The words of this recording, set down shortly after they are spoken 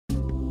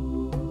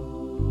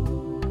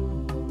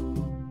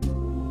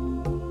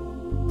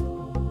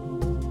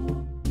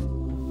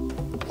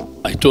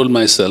told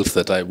myself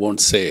that I won't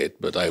say it,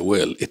 but I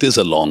will. It is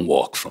a long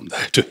walk from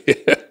there to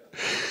here.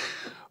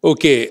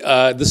 Okay,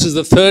 this is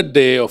the third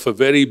day of a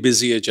very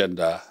busy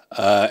agenda,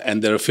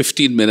 and there are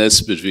 15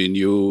 minutes between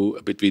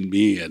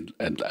me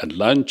and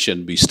lunch,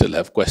 and we still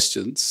have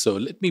questions. So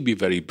let me be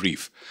very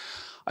brief.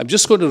 I'm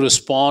just going to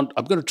respond.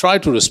 I'm going to try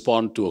to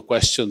respond to a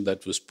question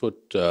that was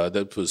put.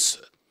 That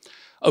was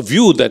a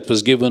view that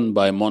was given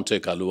by Monte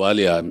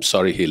Ahluwalia. I'm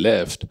sorry he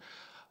left.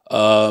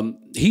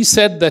 He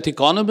said that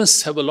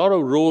economists have a lot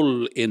of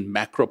role in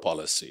macro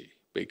policy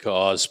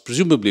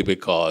presumably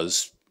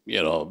because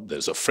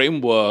there's a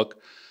framework.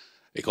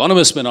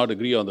 Economists may not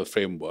agree on the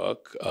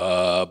framework,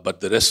 but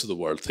the rest of the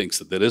world thinks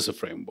that there is a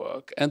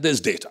framework, and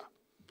there's data.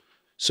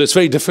 So it's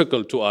very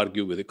difficult to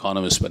argue with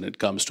economists when it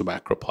comes to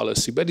macro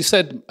policy. But he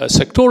said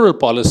sectoral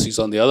policies,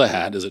 on the other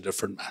hand, is a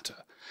different matter.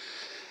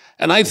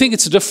 And I think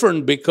it's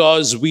different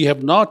because we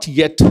have not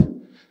yet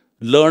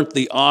learned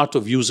the art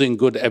of using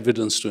good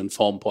evidence to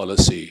inform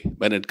policy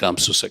when it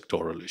comes to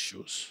sectoral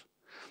issues.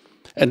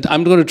 And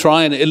I'm going to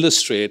try and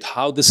illustrate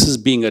how this is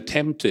being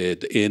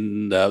attempted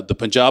in the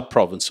Punjab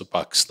province of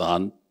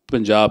Pakistan.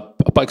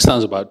 Pakistan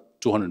is about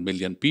 200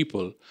 million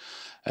people,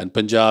 and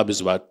Punjab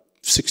is about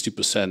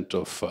 60%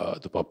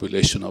 of the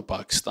population of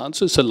Pakistan.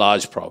 So it's a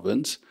large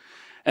province.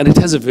 And it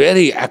has a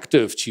very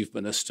active chief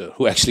minister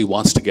who actually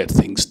wants to get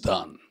things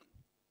done.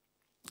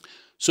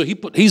 So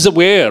he's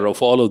aware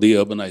of all of the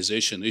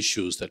urbanization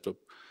issues that were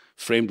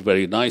framed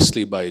very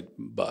nicely by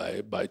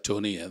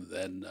Tony, and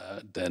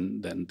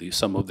then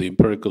some of the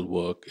empirical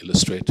work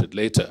illustrated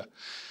later.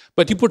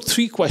 But he put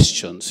three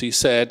questions. He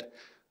said,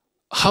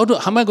 how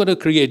am I going to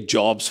create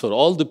jobs for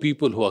all the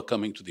people who are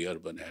coming to the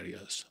urban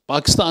areas?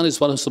 Pakistan is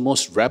one of the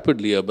most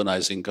rapidly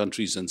urbanizing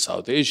countries in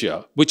South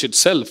Asia, which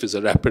itself is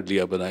a rapidly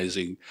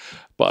urbanizing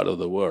part of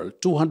the world.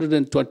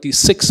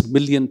 226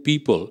 million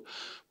people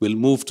will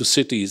move to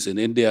cities in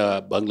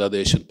India,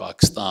 Bangladesh, and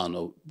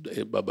Pakistan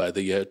by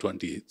the year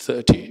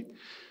 2030.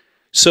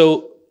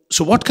 So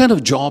what kind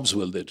of jobs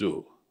will they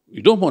do?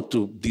 You don't want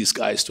these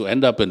guys to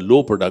end up in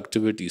low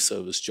productivity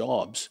service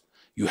jobs.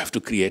 You have to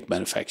create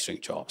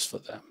manufacturing jobs for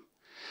them.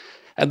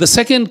 And the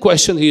second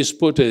question he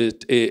put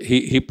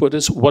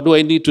is, what do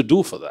I need to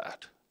do for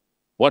that?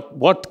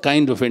 What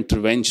kind of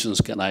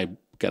interventions can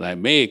I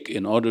make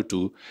in order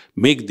to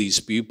make these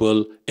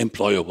people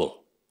employable?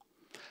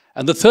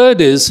 And the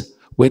third is,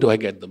 where do I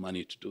get the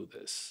money to do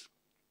this?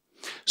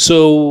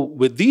 So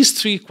with these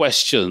three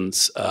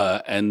questions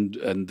and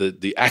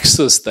the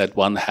access that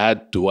one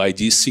had to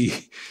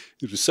IGC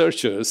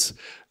researchers,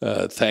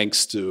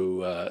 thanks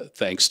to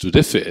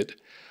DFID,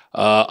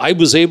 I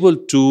was able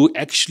to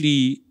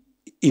actually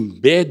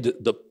embed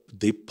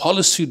the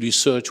policy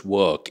research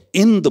work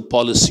in the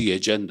policy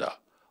agenda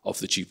of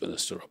the Chief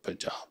Minister of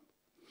Punjab.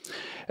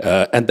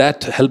 And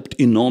that helped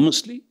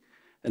enormously.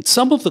 And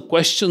some of the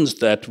questions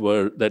that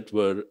were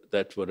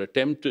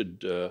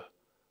attempted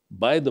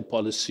by the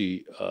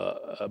policy,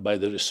 by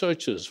the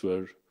researchers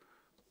were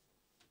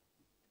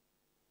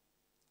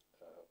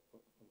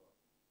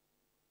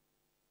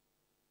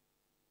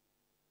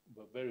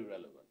very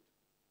relevant.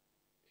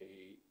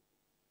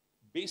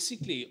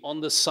 Basically,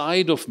 on the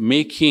side of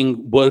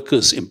making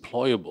workers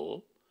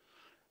employable,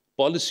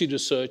 policy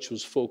research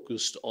was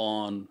focused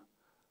on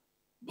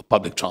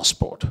public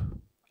transport.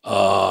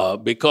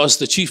 Because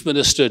the chief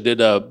minister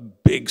did a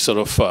big sort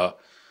of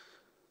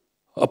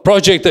a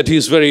project that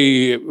he's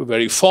very,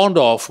 very fond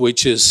of,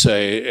 which is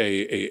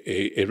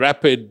a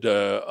rapid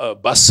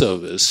bus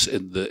service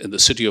in the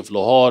city of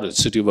Lahore, a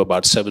city of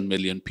about 7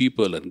 million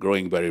people and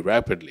growing very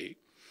rapidly.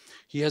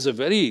 He has a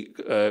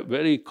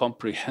very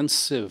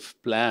comprehensive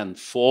plan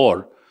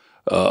for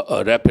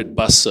a rapid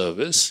bus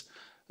service.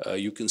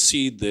 You can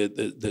see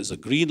there's a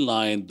green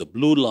line, the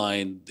blue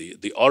line,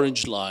 the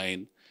orange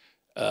line,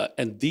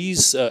 and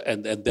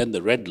then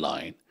the red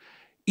line.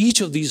 Each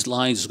of these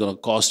lines is going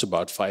to cost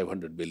about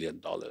 $500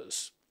 million.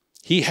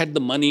 He had the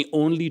money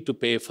only to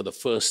pay for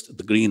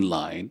the green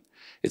line.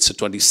 It's a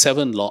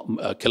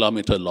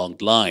 27-kilometer long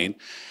line.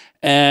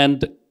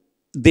 And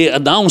they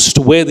announced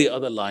where the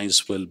other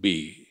lines will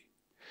be.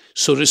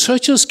 So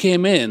researchers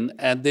came in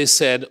and they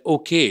said,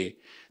 okay,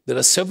 there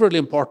are several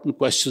important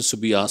questions to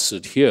be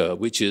answered here,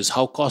 which is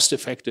how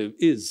cost-effective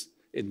is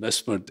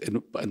investment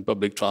in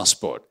public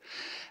transport?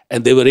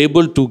 And they were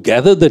able to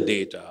gather the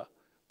data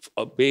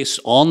based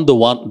on the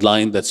one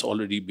line that's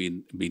already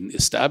been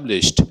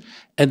established,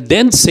 and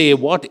then say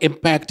what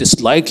impact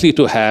is likely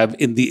to have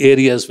in the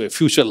areas where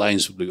future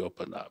lines will be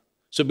opened up.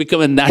 So it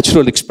became a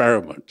natural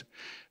experiment,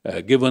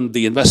 given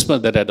the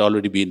investment that had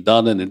already been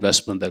done and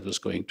investment that was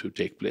going to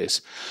take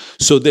place.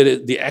 So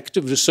the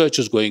active research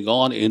is going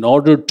on in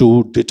order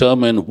to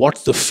determine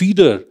what the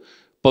feeder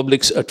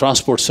public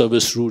transport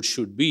service routes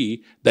should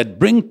be that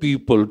bring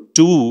people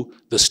to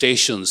the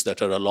stations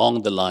that are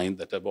along the line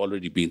that have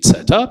already been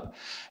set up,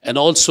 and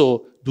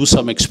also do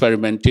some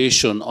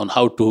experimentation on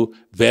how to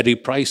vary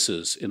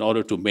prices in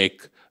order to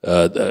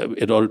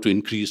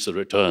increase the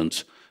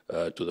returns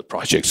to the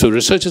project. So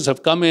researchers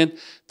have come in,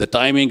 the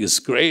timing is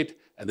great,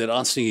 and they're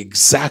answering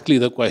exactly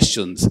the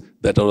questions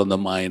that are on the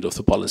mind of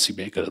the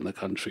policymaker in the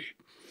country.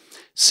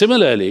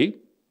 Similarly,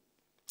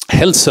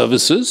 health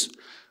services,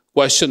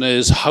 question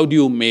is, how do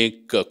you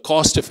make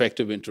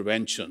cost-effective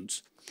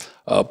interventions?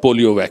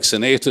 Polio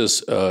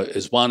vaccinators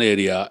is one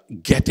area.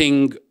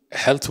 Getting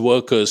health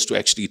workers to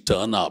actually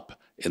turn up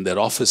in their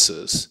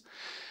offices.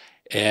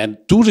 And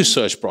 2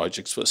 research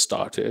projects were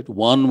started.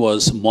 One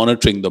was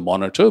monitoring the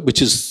monitor,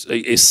 which is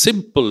a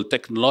simple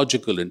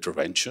technological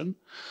intervention.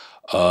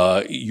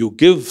 You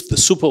give the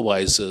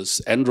supervisors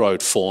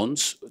Android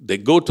phones. They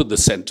go to the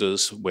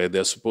centers where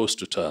they're supposed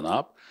to turn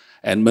up.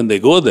 And when they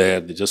go there,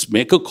 they just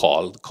make a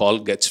call. The call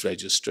gets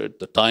registered.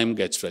 The time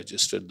gets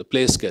registered. The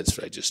place gets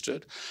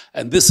registered.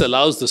 And this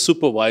allows the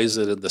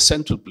supervisor in the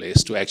central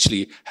place to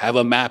actually have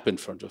a map in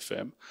front of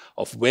him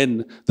of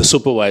when the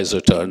supervisor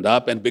turned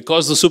up. And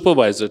because the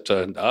supervisor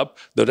turned up,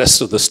 the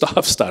rest of the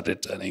staff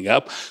started turning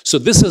up. So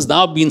this has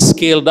now been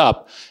scaled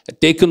up,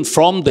 taken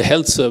from the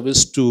health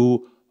service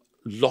to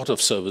a lot of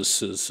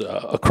services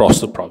across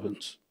the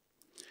province.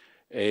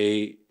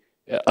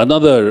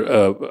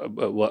 Another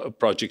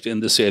project in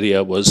this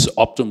area was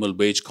optimal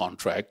wage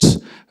contracts.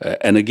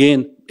 And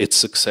again, its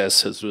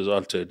success has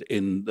resulted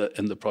in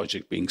the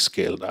project being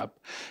scaled up.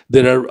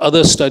 There are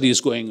other studies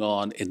going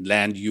on in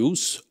land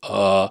use. There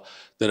are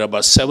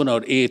about 7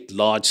 or 8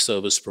 large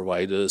service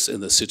providers in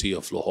the city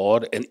of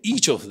Lahore, and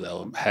each of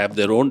them have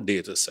their own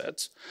data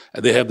sets.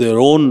 And they have their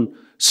own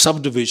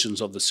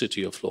subdivisions of the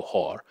city of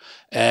Lahore,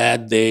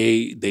 and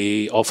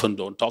they often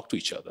don't talk to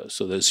each other.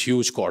 So there's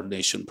huge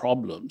coordination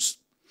problems.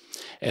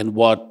 And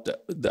what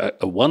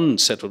one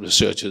set of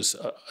researchers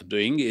are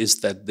doing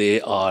is that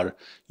they are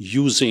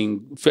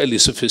using fairly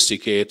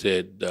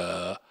sophisticated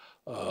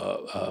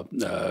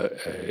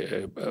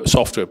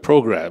software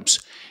programs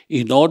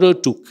in order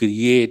to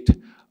create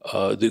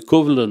the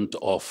equivalent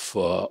of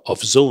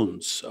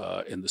zones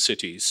in the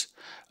cities,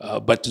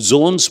 but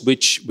zones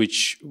which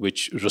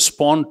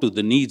respond to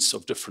the needs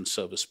of different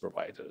service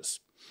providers.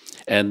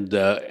 And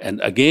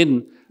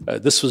again,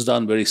 this was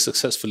done very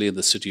successfully in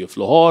the city of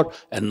Lahore,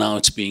 and now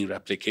it's being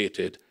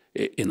replicated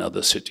in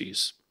other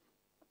cities.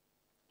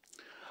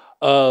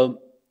 But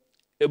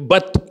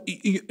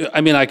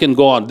I mean, I can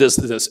go on. There's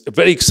a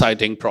very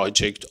exciting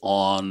project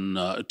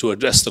on to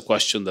address the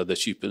question that the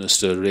Chief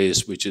Minister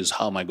raised, which is,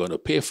 how am I going to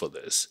pay for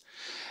this?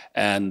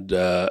 And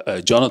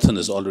Jonathan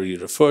has already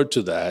referred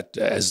to that,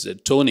 as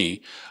did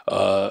Tony.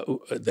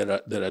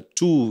 There are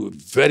 2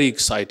 very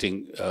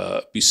exciting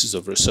pieces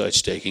of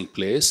research taking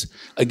place,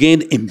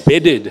 again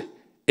embedded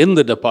in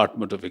the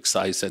Department of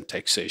Excise and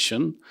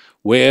Taxation,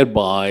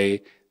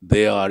 whereby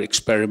they are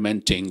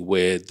experimenting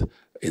with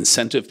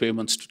incentive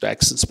payments to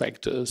tax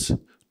inspectors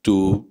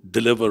to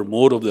deliver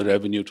more of the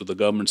revenue to the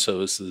government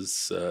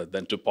services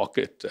than to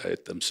pocket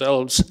it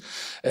themselves.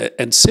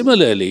 And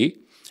similarly,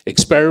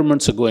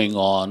 experiments are going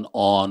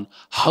on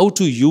how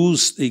to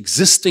use the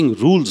existing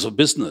rules of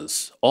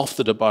business of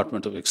the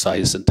Department of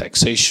Excise and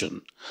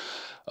Taxation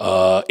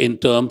in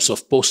terms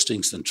of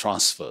postings and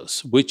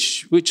transfers,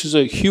 which is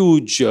a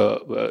huge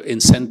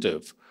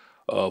incentive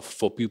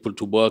for people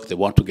to work. They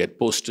want to get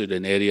posted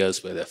in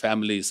areas where their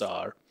families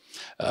are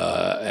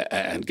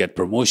and get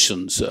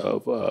promotions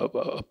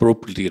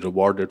appropriately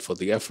rewarded for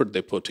the effort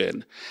they put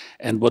in.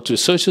 And what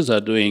researchers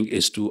are doing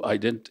is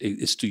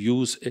to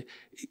use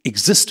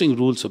existing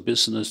rules of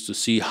business to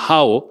see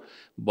how,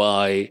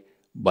 by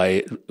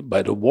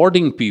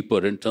rewarding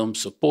people in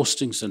terms of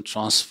postings and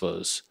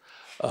transfers,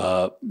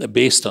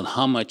 based on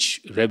how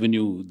much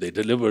revenue they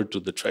deliver to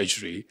the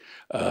Treasury,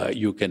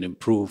 you can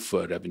improve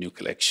revenue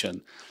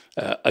collection.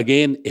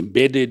 Again,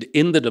 embedded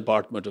in the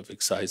Department of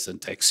Excise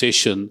and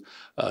Taxation,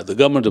 the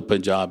government of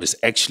Punjab is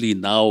actually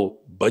now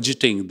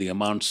budgeting the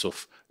amounts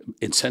of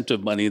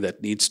incentive money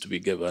that needs to be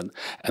given,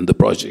 and the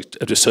project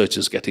research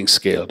is getting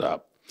scaled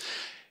up.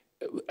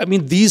 I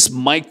mean, these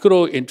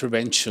micro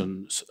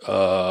interventions,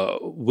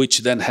 which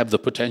then have the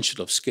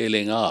potential of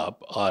scaling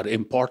up, are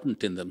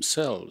important in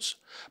themselves.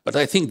 But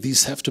I think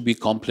these have to be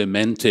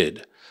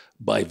complemented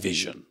by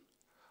vision,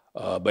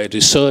 by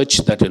research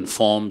that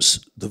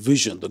informs the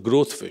vision, the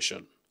growth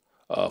vision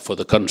for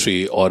the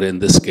country, or in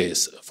this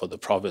case, for the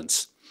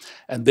province.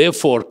 And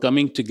therefore,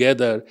 coming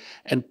together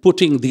and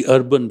putting the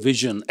urban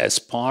vision as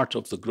part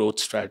of the growth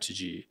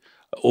strategy,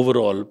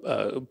 overall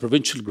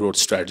provincial growth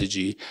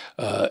strategy,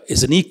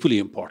 is an equally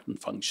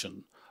important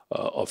function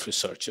of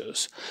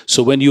researchers.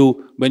 So when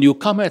you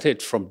come at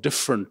it from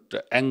different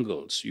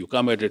angles, you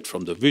come at it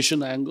from the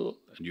vision angle,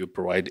 and you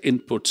provide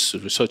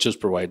inputs, researchers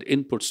provide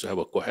inputs to have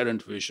a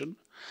coherent vision.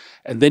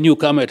 And then you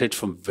come at it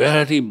from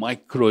very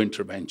micro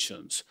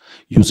interventions,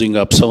 using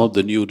up some of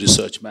the new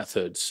research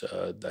methods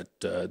that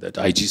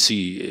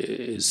IGC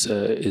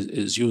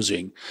is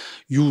using.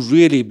 You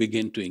really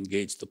begin to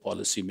engage the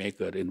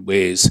policymaker in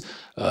ways,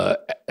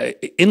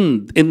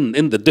 in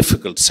the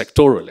difficult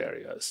sectoral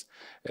areas,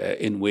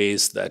 in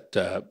ways that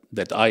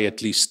I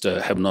at least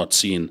have not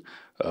seen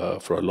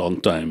for a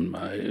long time,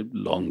 my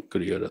long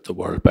career at the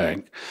World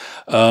Bank.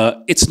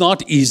 It's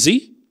not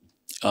easy.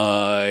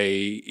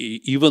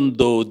 even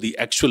though the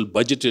actual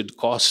budgeted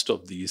cost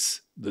of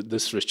this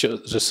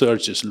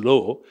research is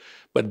low,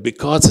 but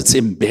because it's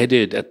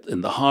embedded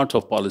in the heart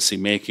of policy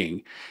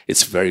making,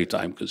 it's very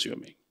time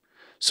consuming.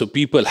 So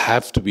people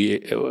have to be,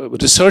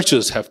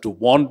 researchers have to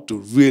want to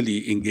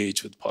really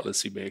engage with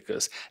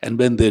policymakers. And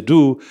when they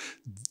do,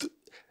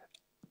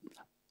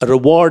 a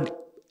reward,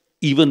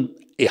 even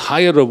a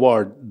higher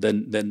reward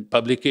than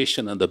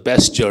publication in the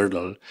best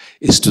journal,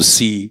 is to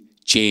see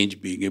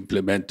change being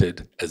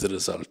implemented as a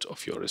result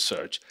of your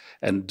research.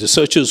 And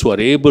researchers who are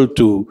able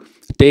to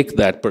take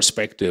that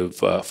perspective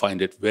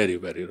find it very,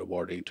 very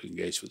rewarding to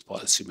engage with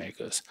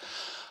policymakers.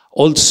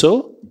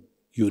 Also,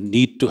 you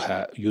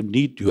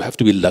have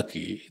to be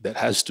lucky. There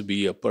has to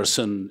be a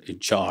person in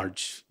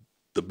charge,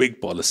 the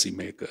big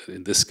policymaker,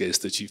 in this case,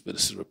 the Chief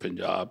Minister of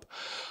Punjab,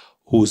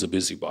 who's a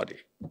busybody.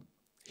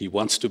 He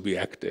wants to be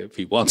active,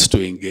 he wants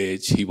to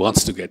engage, he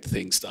wants to get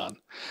things done.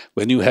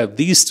 When you have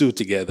these two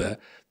together,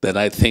 then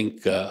I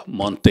think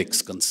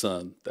Montek's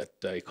concern that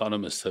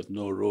economists have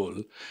no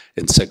role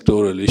in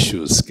sectoral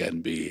issues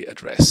can be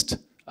addressed.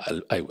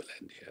 I will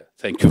end here.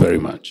 Thank you very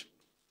much.